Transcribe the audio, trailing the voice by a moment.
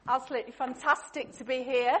Absolutely fantastic to be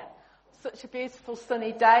here. Such a beautiful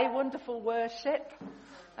sunny day, wonderful worship.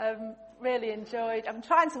 Really enjoyed. I'm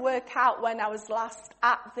trying to work out when I was last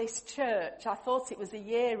at this church. I thought it was a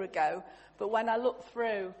year ago, but when I looked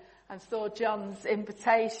through and saw John's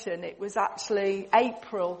invitation, it was actually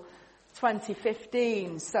April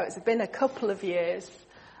 2015. So it's been a couple of years.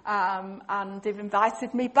 And they've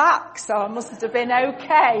invited me back, so I must have been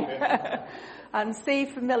okay. And see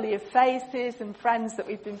familiar faces and friends that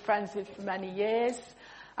we've been friends with for many years.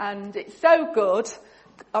 And it's so good.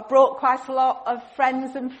 I brought quite a lot of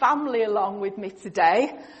friends and family along with me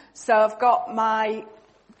today. So I've got my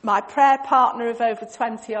prayer partner of over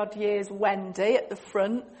 20 odd years, Wendy, at the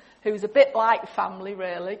front, who's a bit like family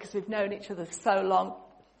really, because we've known each other for so long.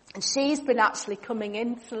 And she's been actually coming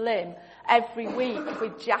into Lim every week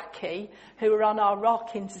with Jackie, who are on our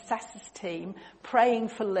Rock Intercessors team, praying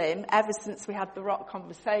for Lim ever since we had the Rock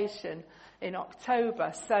conversation in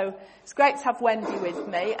October. So it's great to have Wendy with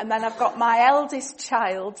me. And then I've got my eldest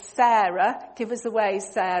child, Sarah. Give us a wave,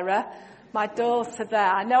 Sarah. My daughter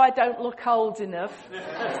there. I know I don't look old enough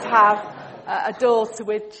to have a daughter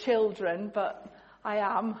with children, but I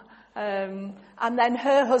am. And then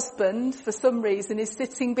her husband, for some reason, is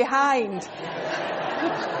sitting behind.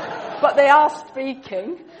 But they are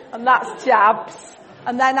speaking, and that's Jabs.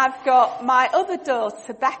 And then I've got my other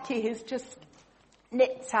daughter, Becky, who's just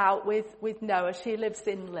nipped out with Noah. She lives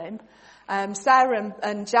in Lim. Sarah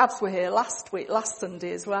and Jabs were here last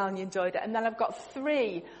Sunday as well, and you enjoyed it. And then I've got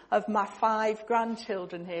 3 of my 5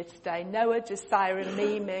 grandchildren here today, Noah, Josiah and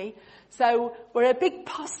Mimi. So we're a big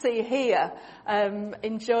posse here,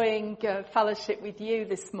 enjoying fellowship with you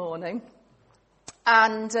this morning.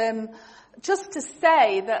 And just to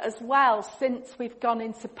say that as well, since we've gone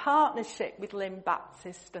into partnership with Lim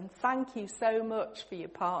Baptist, and thank you so much for your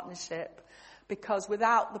partnership, because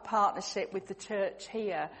without the partnership with the church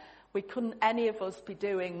here, we couldn't any of us be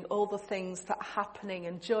doing all the things that are happening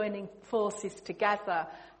and joining forces together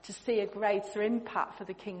to see a greater impact for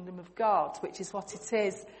the kingdom of God, which is what it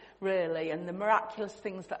is, really, and the miraculous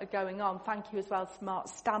things that are going on. Thank you as well to Mark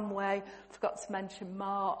Stanway. Forgot to mention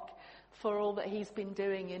Mark for all that he's been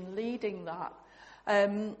doing in leading that.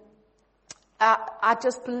 I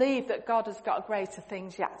just believe that God has got greater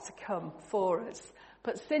things yet to come for us.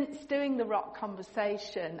 But since doing the Rock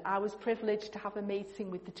conversation, I was privileged to have a meeting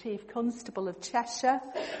with the Chief Constable of Cheshire.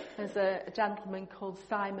 There's a gentleman called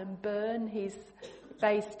Simon Byrne. He's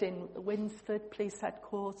based in Winsford Police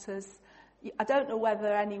Headquarters. I don't know whether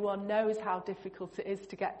anyone knows how difficult it is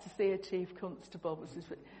to get to see a Chief Constable.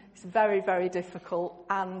 It's very, very difficult.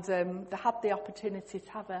 And they had the opportunity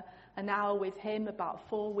to have an hour with him about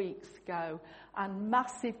 4 weeks ago. And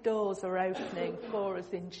massive doors are opening for us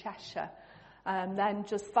in Cheshire. And then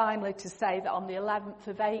just finally to say that on the 11th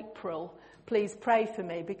of April, please pray for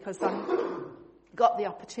me, because I've got the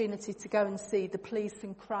opportunity to go and see the Police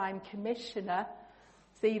and Crime Commissioner.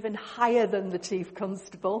 It's even higher than the Chief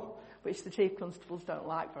Constable, which the Chief Constables don't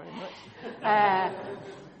like very much,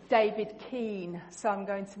 David Keane. So I'm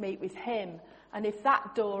going to meet with him. And if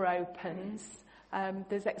that door opens,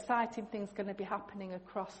 there's exciting things going to be happening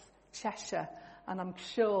across Cheshire. And I'm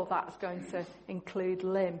sure that's going to include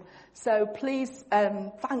Lim. So please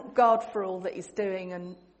thank God for all that he's doing.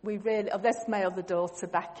 And we really, there's my other daughter,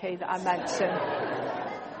 Becky, that I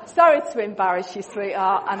mentioned. Sorry to embarrass you,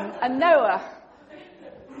 sweetheart. And Noah,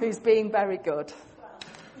 who's being very good.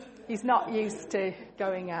 He's not used to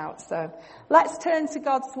going out. So let's turn to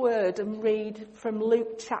God's word and read from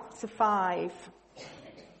Luke chapter 5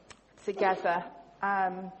 together.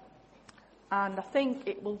 And I think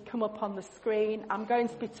it will come up on the screen. I'm going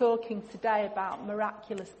to be talking today about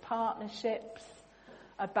miraculous partnerships,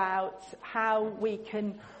 about how we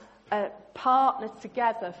can partner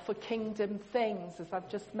together for kingdom things, as I've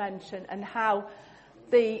just mentioned, and how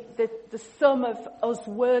the sum of us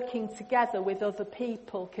working together with other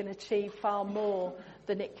people can achieve far more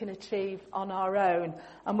than it can achieve on our own.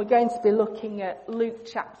 And we're going to be looking at Luke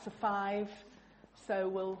chapter 5.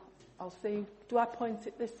 So I'll see. Do I point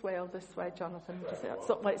it this way or this way, Jonathan?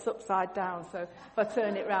 It's upside down, so if I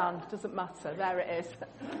turn it round, it doesn't matter. There it is.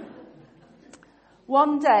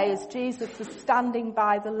 One day, as Jesus was standing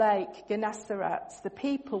by the lake Gennesaret, the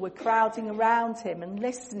people were crowding around him and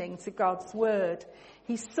listening to God's word.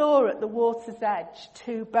 He saw at the water's edge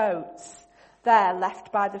 2 boats there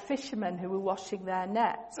left by the fishermen who were washing their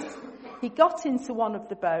nets. He got into one of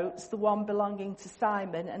the boats, the one belonging to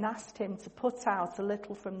Simon, and asked him to put out a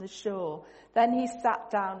little from the shore. Then he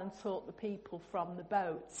sat down and taught the people from the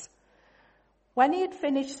boat. When he had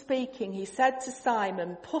finished speaking, he said to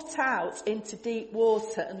Simon, "Put out into deep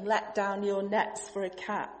water and let down your nets for a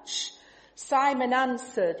catch." Simon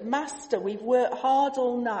answered, Master, we've worked hard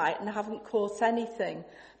all night and haven't caught anything,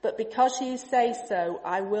 but because you say so,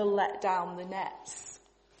 I will let down the nets.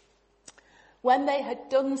 When they had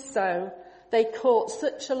done so, they caught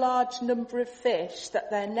such a large number of fish that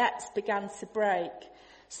their nets began to break.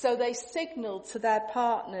 So they signalled to their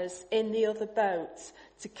partners in the other boat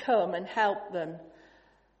to come and help them.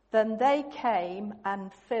 Then they came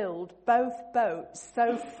and filled both boats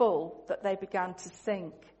so full that they began to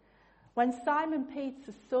sink. When Simon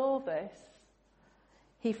Peter saw this,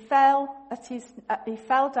 he fell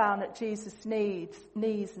down at Jesus'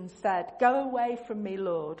 knees and said, Go away from me,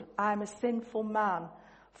 Lord, I am a sinful man.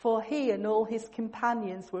 For he and all his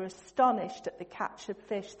companions were astonished at the catch of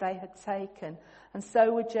fish they had taken, and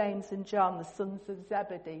so were James and John, the sons of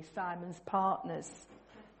Zebedee, Simon's partners.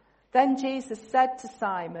 Then Jesus said to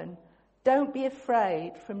Simon, Don't be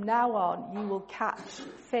afraid, from now on you will catch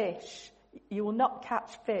fish. You will not catch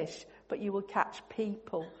fish, but you will catch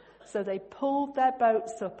people. So they pulled their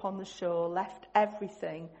boats up on the shore, left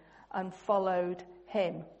everything, and followed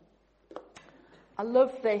him. I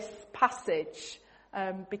love this passage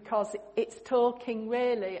because it's talking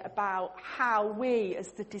really about how we, as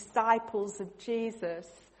the disciples of Jesus,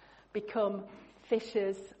 become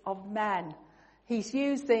fishers of men. He's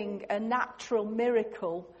using a natural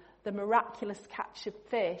miracle, the miraculous catch of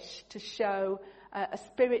fish, to show a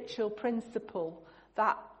spiritual principle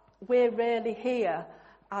that we're really here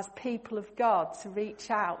as people of God to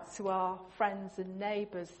reach out to our friends and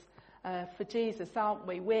neighbours for Jesus, aren't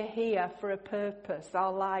we? We're here for a purpose.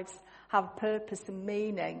 Our lives have purpose and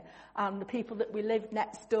meaning. And the people that we live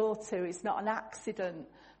next door to is not an accident.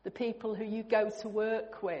 The people who you go to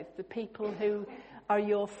work with, the people who are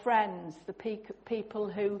your friends, the people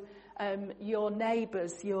who your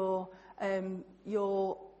neighbours, your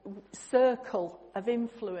circle of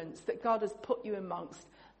influence that God has put you amongst.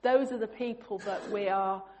 Those are the people that we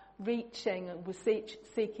are reaching and we're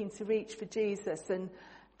seeking to reach for Jesus. And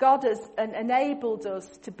God has enabled us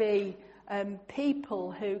to be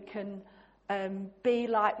people who can be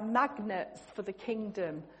like magnets for the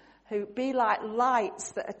kingdom, who be like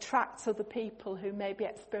lights that attract other people who may be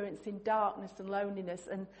experiencing darkness and loneliness,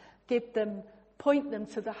 and point them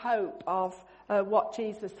to the hope of what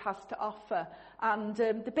Jesus has to offer. And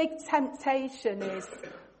the big temptation is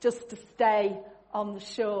just to stay on the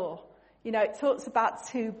shore. You know, it talks about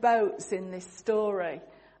two boats in this story,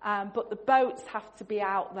 but the boats have to be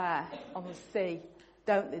out there on the sea,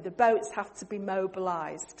 don't they? The boats have to be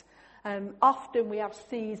mobilised. Often we have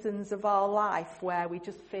seasons of our life where we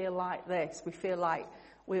just feel like this. We feel like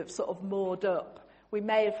we're sort of moored up. We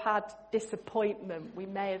may have had disappointment. We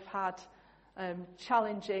may have had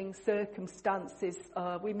challenging circumstances.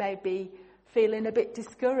 We may be feeling a bit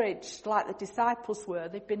discouraged like the disciples were.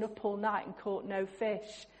 They've been up all night and caught no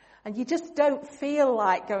fish. And you just don't feel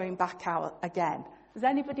like going back out again. Has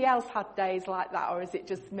anybody else had days like that, or is it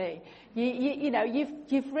just me?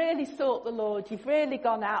 You've really sought the Lord. You've really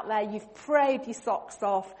gone out there. You've prayed your socks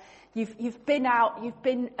off. You've been out. You've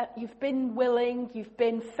been willing. You've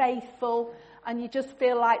been faithful, and you just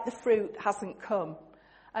feel like the fruit hasn't come.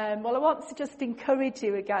 Well, I want to just encourage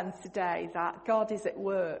you again today that God is at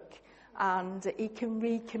work, and He can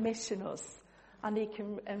recommission us, and He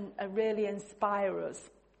can really inspire us.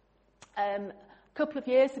 A couple of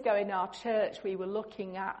years ago in our church, we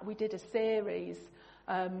did a series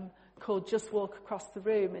called Just Walk Across the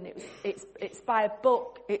Room, and it's by a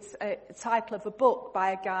book. It's a title of a book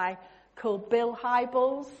by a guy called Bill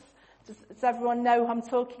Hybels. Does everyone know who I'm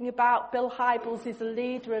talking about? Bill Hybels is a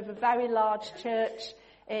leader of a very large church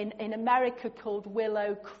in America called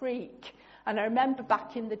Willow Creek. And I remember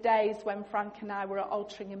back in the days when Frank and I were at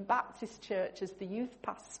Altrincham Baptist Church as the youth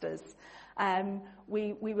pastors,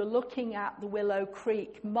 we were looking at the Willow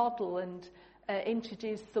Creek model and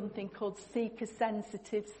introduced something called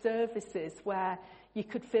seeker-sensitive services, where you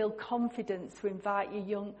could feel confident to invite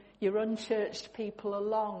your unchurched people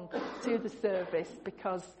along to the service,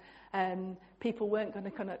 because people weren't going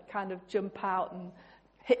to kind of jump out and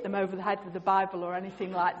hit them over the head with the Bible or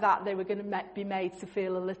anything like that. They were going to be made to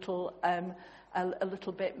feel a little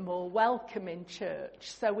bit more welcome in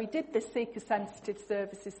church. So we did the seeker-sensitive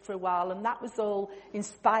services for a while, and that was all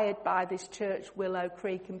inspired by this church, Willow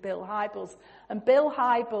Creek, and Bill Hybels. And Bill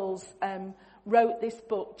Hybels wrote this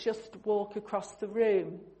book, Just Walk Across the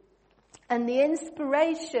Room. And the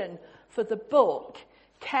inspiration for the book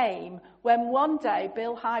came when one day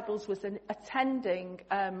Bill Hybels was attending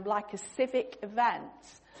like a civic event,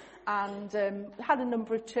 and had a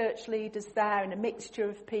number of church leaders there and a mixture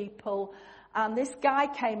of people. And this guy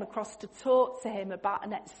came across to talk to him about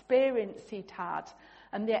an experience he'd had,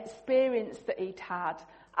 and the experience that he'd had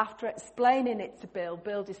after explaining it to Bill,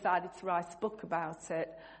 Bill decided to write a book about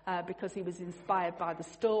it because he was inspired by the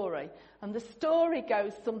story. And the story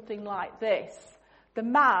goes something like this. The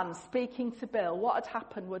man speaking to Bill, what had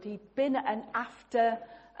happened was he'd been at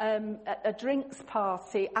a drinks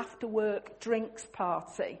party, after work drinks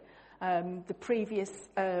party, the previous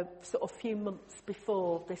sort of few months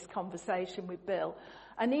before this conversation with Bill.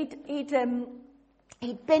 And he'd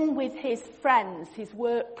been with his friends, his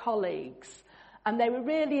work colleagues, and they were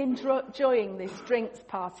really enjoying this drinks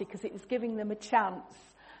party because it was giving them a chance,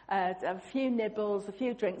 a few nibbles, a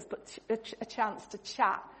few drinks, but a chance to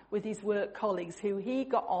chat with his work colleagues who he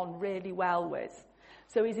got on really well with.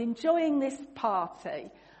 So he's enjoying this party,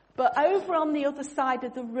 but over on the other side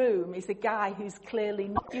of the room is a guy who's clearly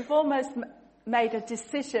not. You've almost made a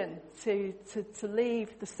decision to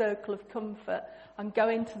leave the circle of comfort and go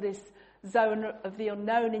into this zone of the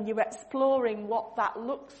unknown, and you're exploring what that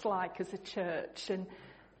looks like as a church, and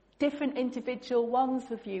different individual ones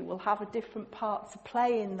of you will have a different part to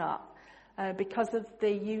play in that because of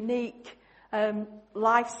the unique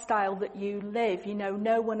lifestyle that you live. You know,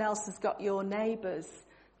 no one else has got your neighbours,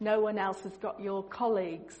 no one else has got your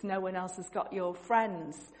colleagues, no one else has got your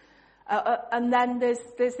friends. And then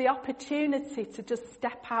there's the opportunity to just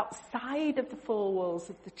step outside of the four walls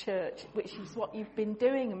of the church, which is what you've been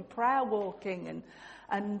doing, and prayer walking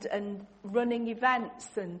and running events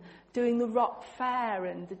and doing the rock fair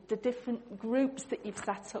and the different groups that you've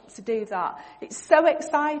set up to do that. It's so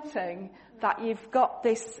exciting that you've got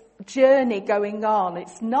this journey going on.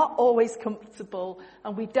 It's not always comfortable,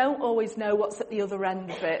 and we don't always know what's at the other end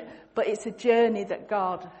of it, but it's a journey that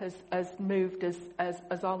God has moved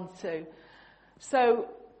us onto. So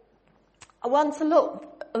I want to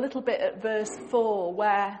look a little bit at verse 4,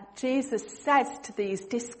 where Jesus says to these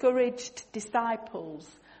discouraged disciples,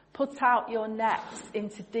 "Put out your nets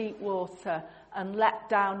into deep water and let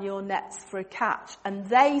down your nets for a catch." And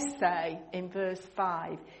they say in verse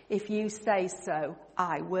 5, "If you say so,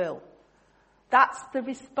 I will." That's the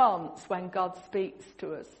response when God speaks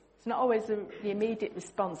to us. It's not always the immediate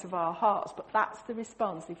response of our hearts, but that's the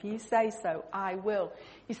response. If you say so, I will.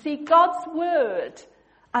 You see, God's word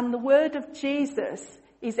and the word of Jesus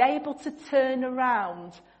is able to turn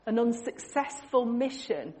around an unsuccessful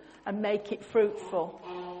mission and make it fruitful.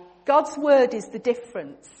 God's word is the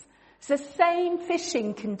difference. It's the same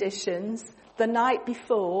fishing conditions the night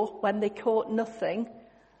before when they caught nothing.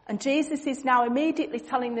 And Jesus is now immediately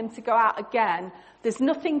telling them to go out again. There's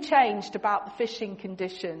nothing changed about the fishing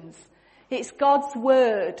conditions. It's God's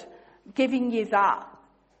word giving you that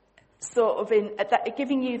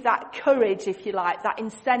giving you that courage, if you like, that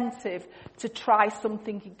incentive to try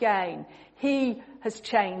something again. He has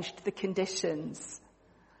changed the conditions.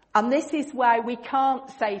 And this is why we can't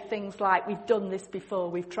say things like, "We've done this before,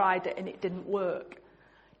 we've tried it and it didn't work."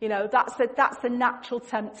 You know, that's a natural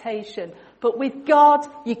temptation. But with God,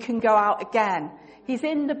 you can go out again. He's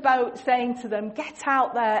in the boat saying to them, "Get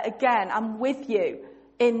out there again. I'm with you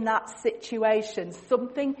in that situation."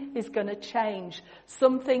 Something is going to change.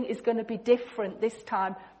 Something is going to be different this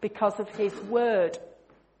time because of his word.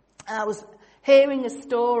 And I was hearing a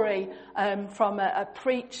story from a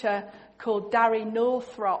preacher called Darry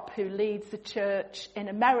Northrop, who leads a church in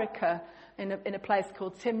America in a place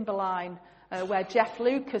called Timberline, where Jeff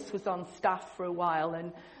Lucas was on staff for a while.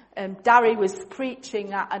 And Darry was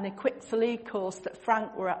preaching at an Equipped to Lead course that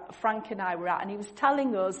Frank and I were at, and he was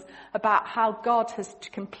telling us about how God has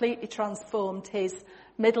completely transformed his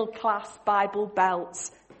middle-class Bible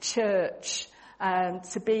Belt church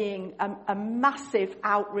to being a massive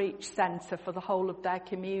outreach centre for the whole of their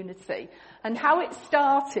community. And how it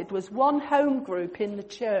started was one home group in the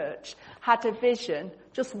church had a vision,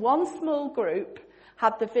 just one small group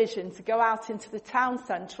had the vision to go out into the town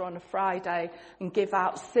centre on a Friday and give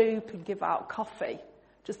out soup and give out coffee.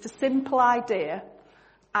 Just a simple idea.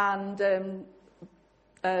 And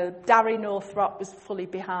Darry Northrop was fully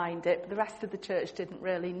behind it, but the rest of the church didn't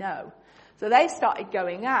really know. So they started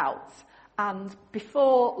going out, and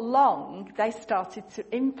before long, they started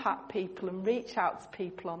to impact people and reach out to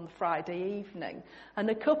people on the Friday evening. And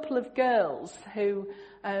a couple of girls who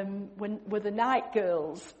were the night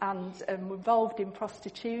girls and were involved in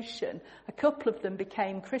prostitution, a couple of them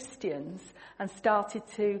became Christians and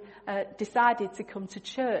decided to come to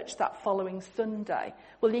church that following Sunday.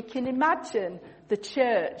 Well, you can imagine the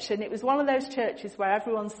church, and it was one of those churches where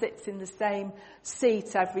everyone sits in the same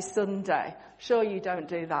seat every Sunday. Sure, you don't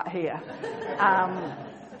do that here.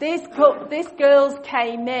 These girls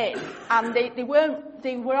came in, and they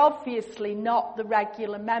were obviously not the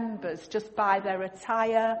regular members, just by their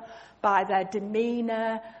attire, by their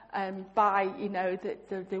demeanour, by,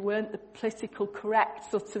 that they weren't the political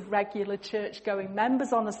correct sort of regular church-going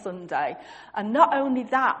members on a Sunday. And not only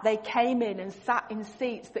that, they came in and sat in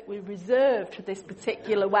seats that were reserved for this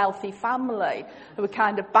particular wealthy family who were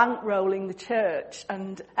kind of bankrolling the church.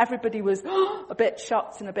 And everybody was a bit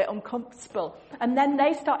shocked and a bit uncomfortable. And then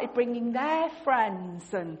they started bringing their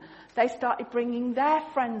friends, and they started bringing their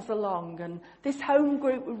friends along, and this home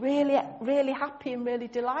group were really, really happy and really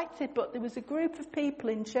delighted, but there was a group of people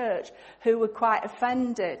in church who were quite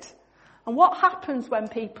offended. And what happens when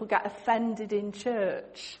people get offended in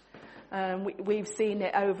church? We've seen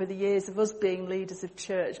it over the years of us being leaders of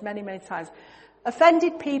church many, many times.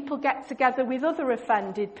 Offended people get together with other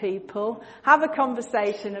offended people, have a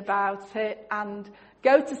conversation about it, and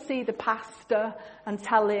go to see the pastor and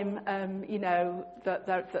tell him,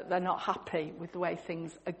 that they're not happy with the way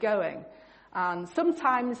things are going. And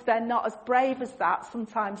sometimes they're not as brave as that.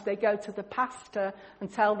 Sometimes they go to the pastor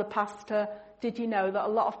and tell the pastor, did you know that a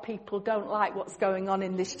lot of people don't like what's going on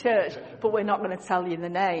in this church, but we're not going to tell you the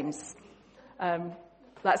names.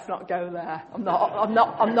 Let's not go there. I'm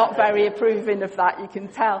not very approving of that, you can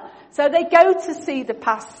tell. So they go to see the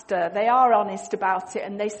pastor. They are honest about it,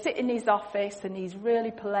 and they sit in his office, and he's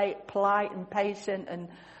really polite and patient, and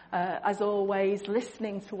as always,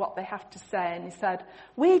 listening to what they have to say. And he said,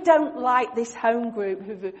 we don't like this home group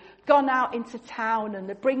who've gone out into town, and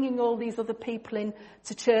they're bringing all these other people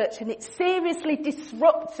into church, and it's seriously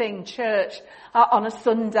disrupting church on a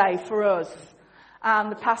Sunday for us.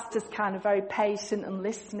 And the pastor's kind of very patient and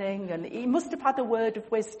listening, and he must have had a word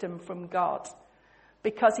of wisdom from God,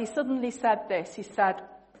 because he suddenly said this. He said,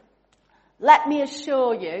 let me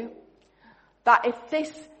assure you that if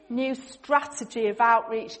this new strategy of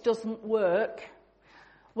outreach doesn't work,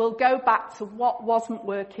 we'll go back to what wasn't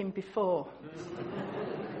working before.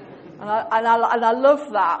 And I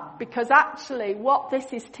love that, because actually what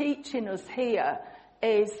this is teaching us here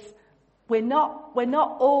is we're not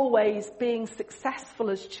always being successful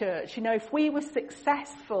as church. If we were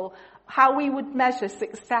successful, how we would measure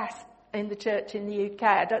success in the church in the UK,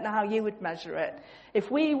 I don't know how you would measure it. If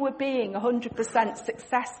we were being 100%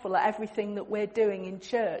 successful at everything that we're doing in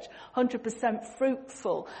church, 100%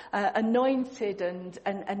 fruitful, anointed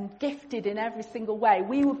and gifted in every single way,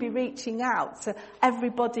 we would be reaching out to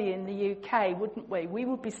everybody in the UK, wouldn't we? We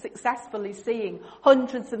would be successfully seeing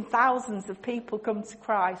hundreds and thousands of people come to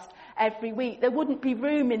Christ every week. There wouldn't be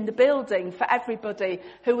room in the building for everybody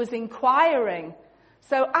who was inquiring.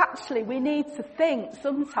 So actually we need to think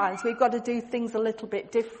sometimes we've got to do things a little bit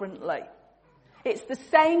differently. It's the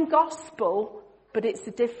same gospel, but it's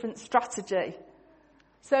a different strategy.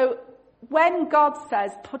 So when God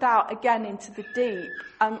says, put out again into the deep,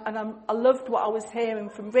 I loved what I was hearing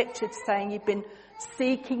from Richard saying, you've been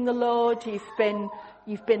seeking the Lord, you've been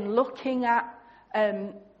looking at,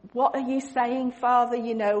 what are you saying, Father?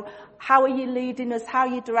 How are you leading us? How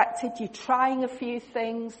are you directed? You're trying a few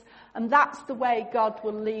things. And that's the way God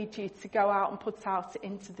will lead you to go out and put out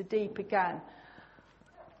into the deep again.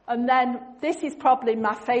 And then this is probably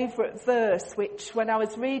my favourite verse, which when I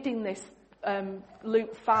was reading this,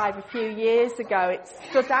 Luke 5 a few years ago, it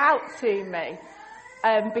stood out to me.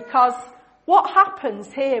 Because what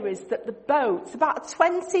happens here is that the boats, about a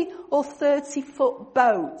 20 or 30 foot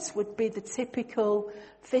boat would be the typical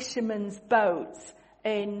fisherman's boat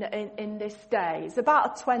in this day. It's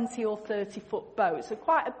about a 20 or 30 foot boat, so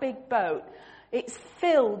quite a big boat. It's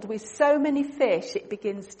filled with so many fish it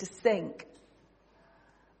begins to sink.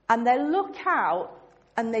 And they look out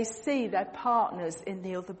and they see their partners in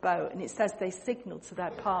the other boat, and it says they signal to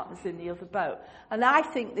their partners in the other boat. And I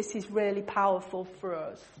think this is really powerful for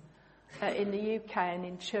us in the UK and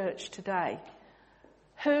in church today.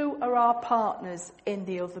 Who are our partners in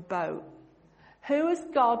the other boat? Who has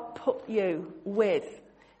God put you with?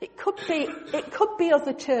 It could be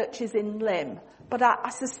other churches in Lim, but I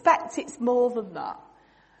suspect it's more than that.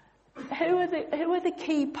 Who are the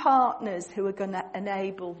key partners who are going to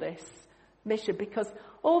enable this mission? Because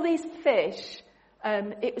all these fish,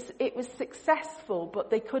 it was successful, but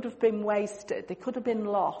they could have been wasted. They could have been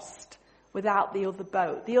lost without the other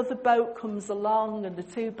boat. The other boat comes along, and the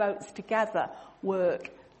two boats together work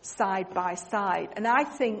side by side. And I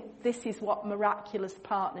think this is what miraculous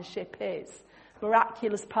partnership is.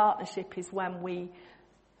 Miraculous partnership is when we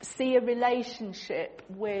see a relationship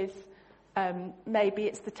with, maybe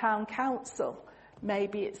it's the town council,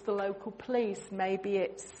 maybe it's the local police, maybe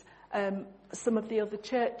it's some of the other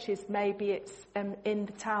churches, maybe it's in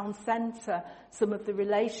the town centre, some of the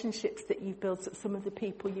relationships that you've built up, some of the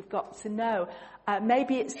people you've got to know.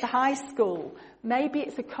 Maybe it's the high school. Maybe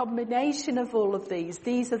it's a combination of all of these.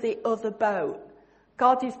 These are the other boat.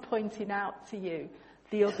 God is pointing out to you,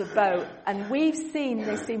 the other boat. And we've seen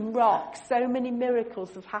this in Rock. So many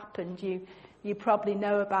miracles have happened. You probably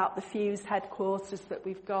know about the Fuse headquarters that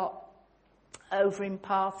we've got over in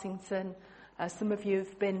Partington. Some of you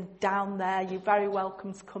have been down there. You're very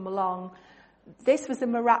welcome to come along. This was a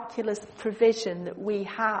miraculous provision that we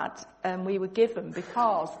had and we were given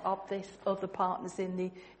because of this other partners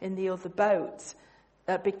in the other boat.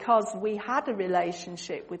 Because we had a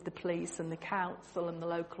relationship with the police and the council and the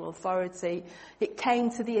local authority, it came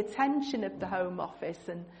to the attention of the Home Office,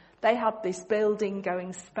 and they had this building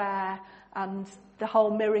going spare, and the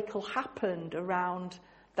whole miracle happened around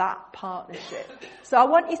that partnership. So I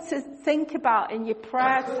want you to think about in your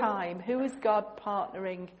prayer time, who is God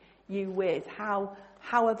partnering you with? How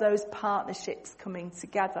are those partnerships coming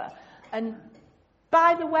together? And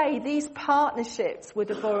by the way, these partnerships would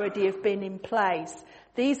have already have been in place.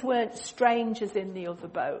 These weren't strangers in the other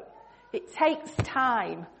boat. It takes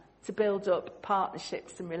time to build up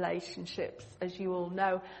partnerships and relationships, as you all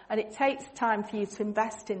know. And it takes time for you to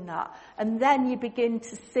invest in that. And then you begin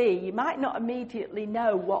to see, you might not immediately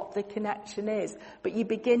know what the connection is, but you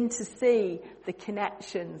begin to see the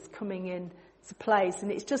connections coming in to place.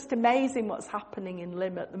 And it's just amazing what's happening in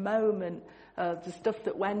Lymm at the moment. The stuff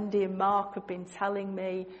that Wendy and Mark have been telling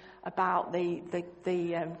me about the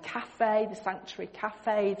cafe, the Sanctuary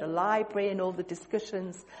Cafe, the library, and all the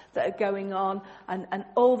discussions that are going on, and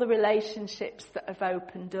all the relationships that have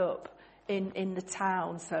opened up in the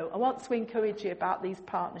town. So I want to encourage you about these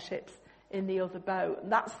partnerships in the other boat.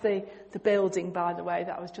 And that's the building, by the way,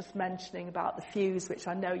 that I was just mentioning about the Fuse, which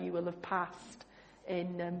I know you will have passed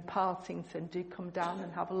in Partington. Do come down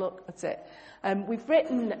and have a look at it. We've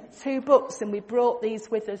written 2 books, and we brought these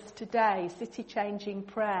with us today. City Changing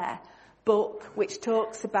Prayer book, which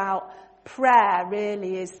talks about prayer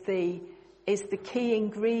really is the key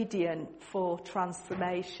ingredient for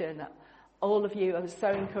transformation. All of you, it was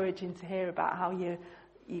so encouraging to hear about how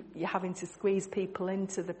you're having to squeeze people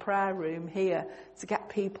into the prayer room here to get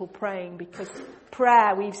people praying, because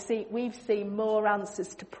prayer, we've seen more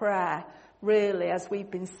answers to prayer really as we've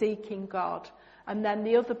been seeking God. And then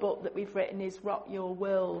the other book that we've written is Rock Your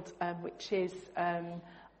World, which is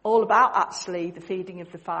all about actually the feeding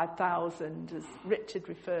of the 5,000, as Richard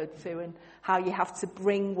referred to, and how you have to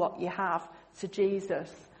bring what you have to Jesus.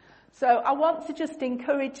 So I want to just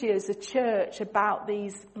encourage you as a church about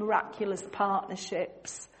these miraculous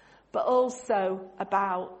partnerships, but also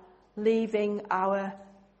about leaving our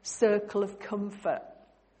circle of comfort.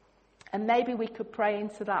 And maybe we could pray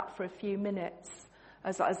into that for a few minutes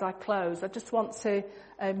as I close. I just want to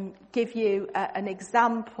give you an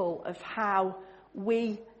example of how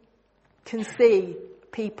we can see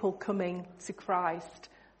people coming to Christ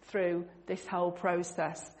through this whole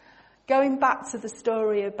process. Going back to the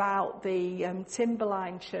story about the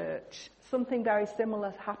Timberline Church, something very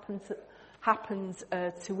similar happened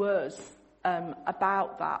to us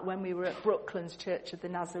about that when we were at Brooklands Church of the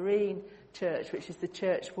Nazarene Church, which is the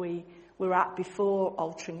church we were at before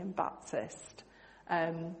Altrincham Baptist.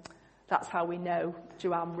 That's how we know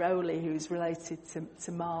Joanne Rowley, who's related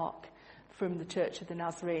to Mark from the Church of the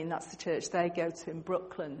Nazarene. That's the church they go to in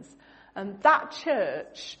Brooklands. And that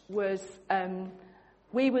church was,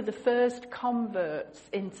 we were the first converts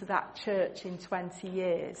into that church in 20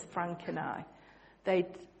 years, Frank and I.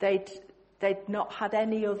 They'd not had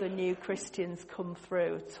any other new Christians come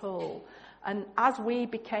through at all. And as we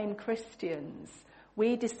became Christians,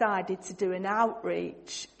 we decided to do an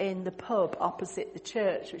outreach in the pub opposite the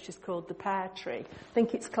church, which is called the Pear Tree. I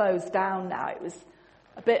think it's closed down now. It was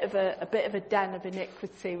a bit of a den of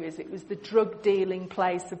iniquity. It was the drug dealing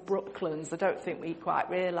place of Brooklands. I don't think we quite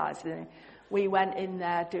realised it. We went in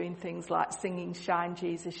there doing things like singing Shine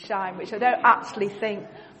Jesus Shine, which I don't actually think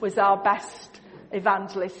was our best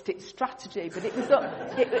evangelistic strategy, but it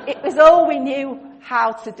was all we knew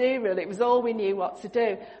how to do, really. It was all we knew what to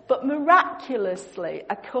do. But miraculously,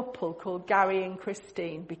 a couple called Gary and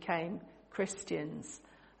Christine became Christians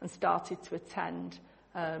and started to attend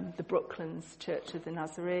the Brooklands Church of the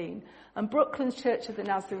Nazarene. And Brooklands Church of the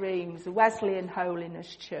Nazarene was a Wesleyan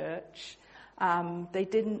holiness church. They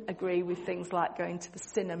didn't agree with things like going to the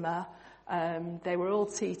cinema. They were all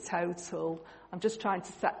teetotal. I'm just trying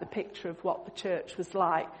to set the picture of what the church was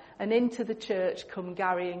like. And into the church come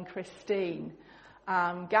Gary and Christine.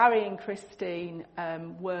 Gary and Christine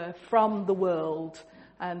were from the world,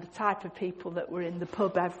 and the type of people that were in the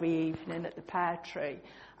pub every evening at the Pear Tree.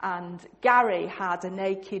 And Gary had a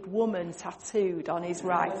naked woman tattooed on his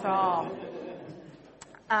right arm.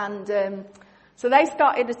 And so they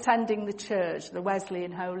started attending the church, the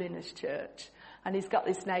Wesleyan Holiness Church. And he's got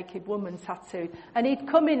this naked woman tattooed. And he'd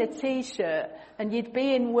come in a T-shirt, and you'd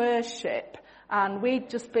be in worship, And we'd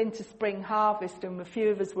just been to Spring Harvest, and a few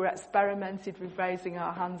of us were experimented with raising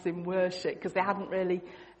our hands in worship because they hadn't really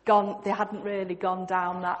gone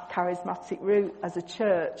down that charismatic route as a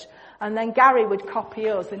church. And then Gary would copy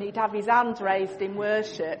us, and he'd have his hands raised in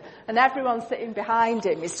worship, and everyone sitting behind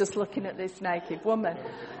him is just looking at this naked woman.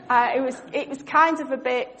 It was kind of a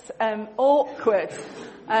bit awkward,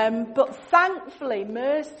 but thankfully,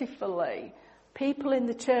 mercifully, people in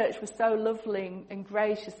the church were so lovely and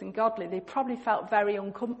gracious and godly. They probably felt very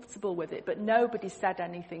uncomfortable with it, but nobody said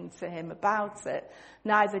anything to him about it.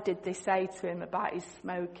 Neither did they say to him about his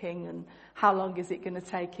smoking and how long is it going to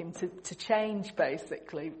take him to change,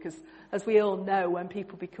 basically. Because as we all know, when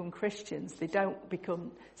people become Christians, they don't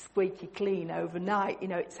become squeaky clean overnight. You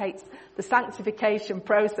know, the sanctification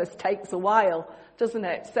process takes a while, doesn't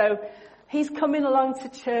it? So he's coming along to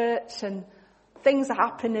church, and things are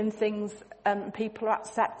happening, and people are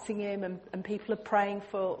accepting him, and people are praying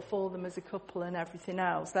for them as a couple and everything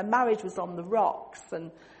else. Their marriage was on the rocks, and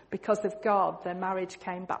because of God, their marriage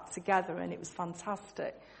came back together, and it was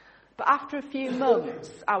fantastic. But after a few months,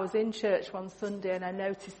 I was in church one Sunday, and I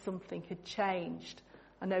noticed something had changed.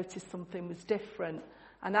 I noticed something was different.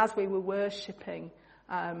 And as we were worshipping,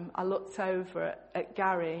 I looked over at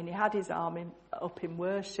Gary, and he had his arm up in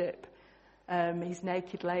worship, his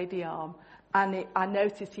naked lady arm. And I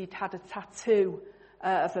noticed he'd had a tattoo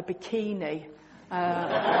of a bikini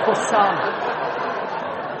put on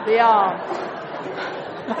the arm.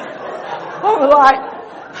 I was like,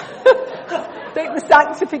 I think the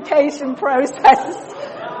sanctification process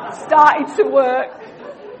started to work.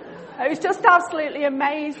 It was just absolutely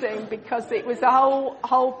amazing, because it was a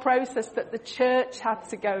whole process that the church had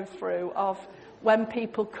to go through of when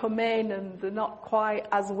people come in and they're not quite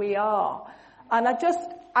as we are. And I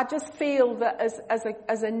just feel that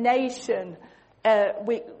as a nation,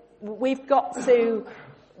 we've got to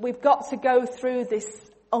go through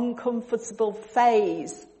this uncomfortable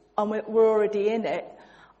phase, and we're already in it,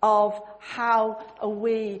 of how are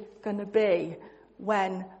we going to be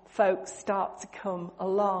when folks start to come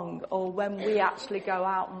along, or when we actually go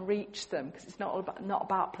out and reach them, because it's not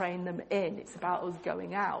about praying them in, it's about us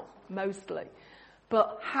going out mostly.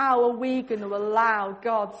 But how are we going to allow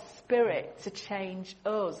God's Spirit to change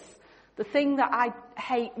us? The thing that I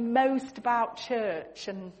hate most about church,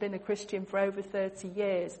 and been a Christian for over 30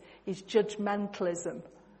 years, is judgmentalism.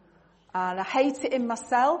 And I hate it in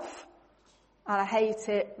myself, and I hate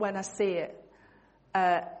it when I see it,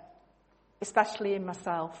 especially in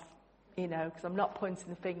myself, because I'm not pointing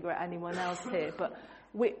the finger at anyone else here. But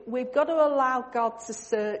we've got to allow God to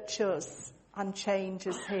search us and change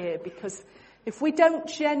us here, because if we don't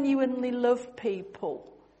genuinely love people,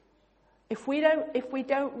 if we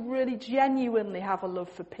don't really genuinely have a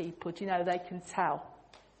love for people, they can tell.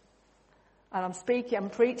 And I'm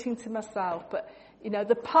preaching to myself, but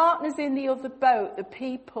the partners in the other boat, the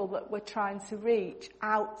people that we're trying to reach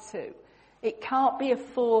out to, it can't be a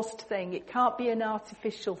forced thing. It can't be an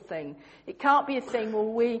artificial thing. It can't be a thing, well,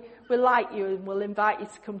 we like you and we'll invite you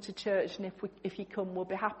to come to church, and if you come, we'll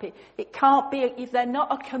be happy. It can't be, if they're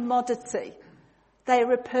not a commodity.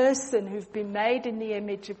 They're a person who've been made in the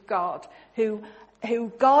image of God, who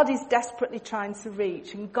God is desperately trying to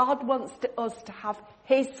reach, and God wants us to have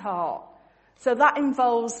his heart. So that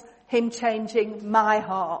involves him changing my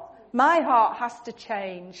heart. My heart has to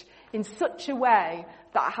change in such a way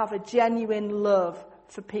that I have a genuine love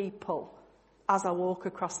for people as I walk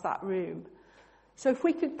across that room. So if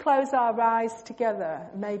we could close our eyes together,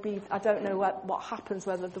 maybe, I don't know what happens,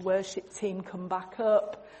 whether the worship team come back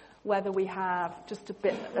up, whether we have just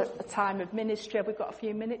a time of ministry. Have we got a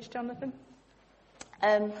few minutes, Jonathan?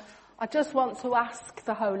 I just want to ask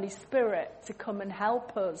the Holy Spirit to come and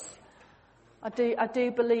help us. I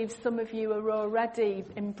do believe some of you are already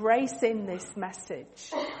embracing this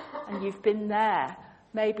message, and you've been there.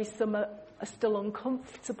 Maybe some are still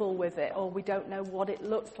uncomfortable with it, or we don't know what it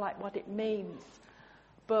looks like, what it means.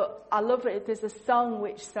 But I love it. There's a song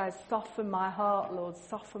which says, "Soften my heart, Lord,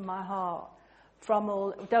 soften my heart."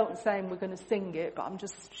 Don't say we're going to sing it, but I'm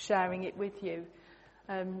just sharing it with you.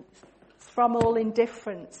 From all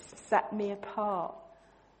indifference, set me apart.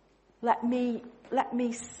 Let me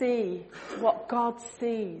see what God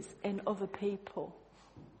sees in other people.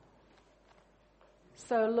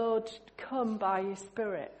 So, Lord, come by your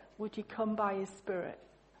Spirit. Would you come by your Spirit?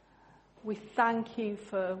 We thank you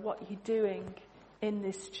for what you're doing in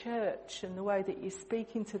this church and the way that you're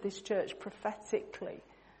speaking to this church prophetically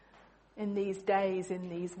in these days, in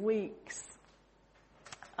these weeks.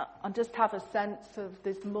 I just have a sense of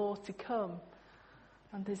there's more to come,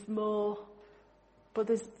 and there's more, but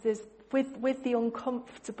there's with the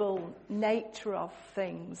uncomfortable nature of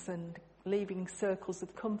things and leaving circles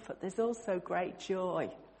of comfort, there's also great joy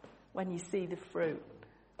when you see the fruit,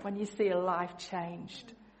 when you see a life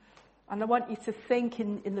changed. And I want you to think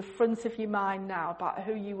in the front of your mind now about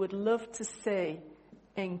who you would love to see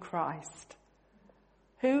in Christ.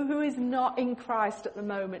 Who is not in Christ at the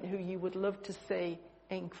moment who you would love to see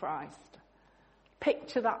in Christ?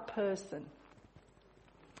 Picture that person.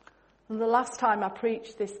 And the last time I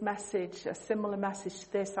preached this message, a similar message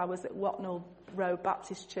to this, I was at Watnall Road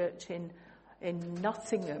Baptist Church in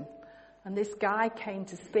Nottingham. And this guy came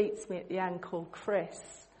to speak to me at the end called Chris.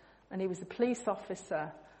 And he was a police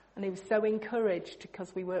officer. And he was so encouraged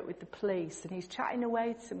because we work with the police. And he's chatting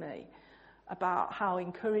away to me about how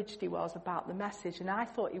encouraged he was about the message. And I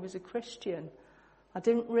thought he was a Christian. I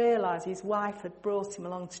didn't realise his wife had brought him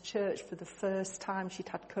along to church for the first time she'd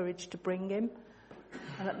had courage to bring him.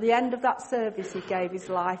 And at the end of that service, he gave his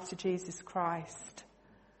life to Jesus Christ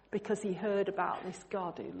because he heard about this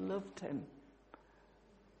God who loved him.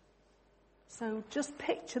 So just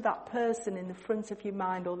picture that person in the front of your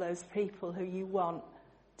mind, or those people who you want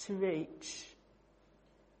to reach.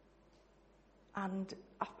 And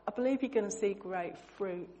I believe you're going to see great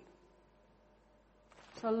fruit.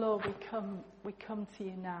 So Lord, we come to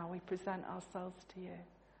you now. We present ourselves to you.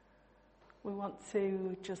 We want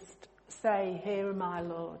to just say, here am I,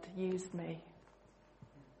 Lord, use me.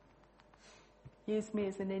 Use me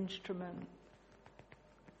as an instrument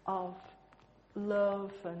of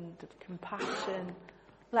love and of compassion.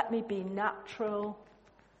 Let me be natural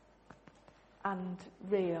and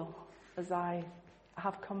real as I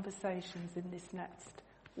have conversations in this next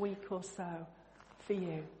week or so for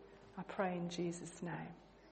you. I pray in Jesus' name.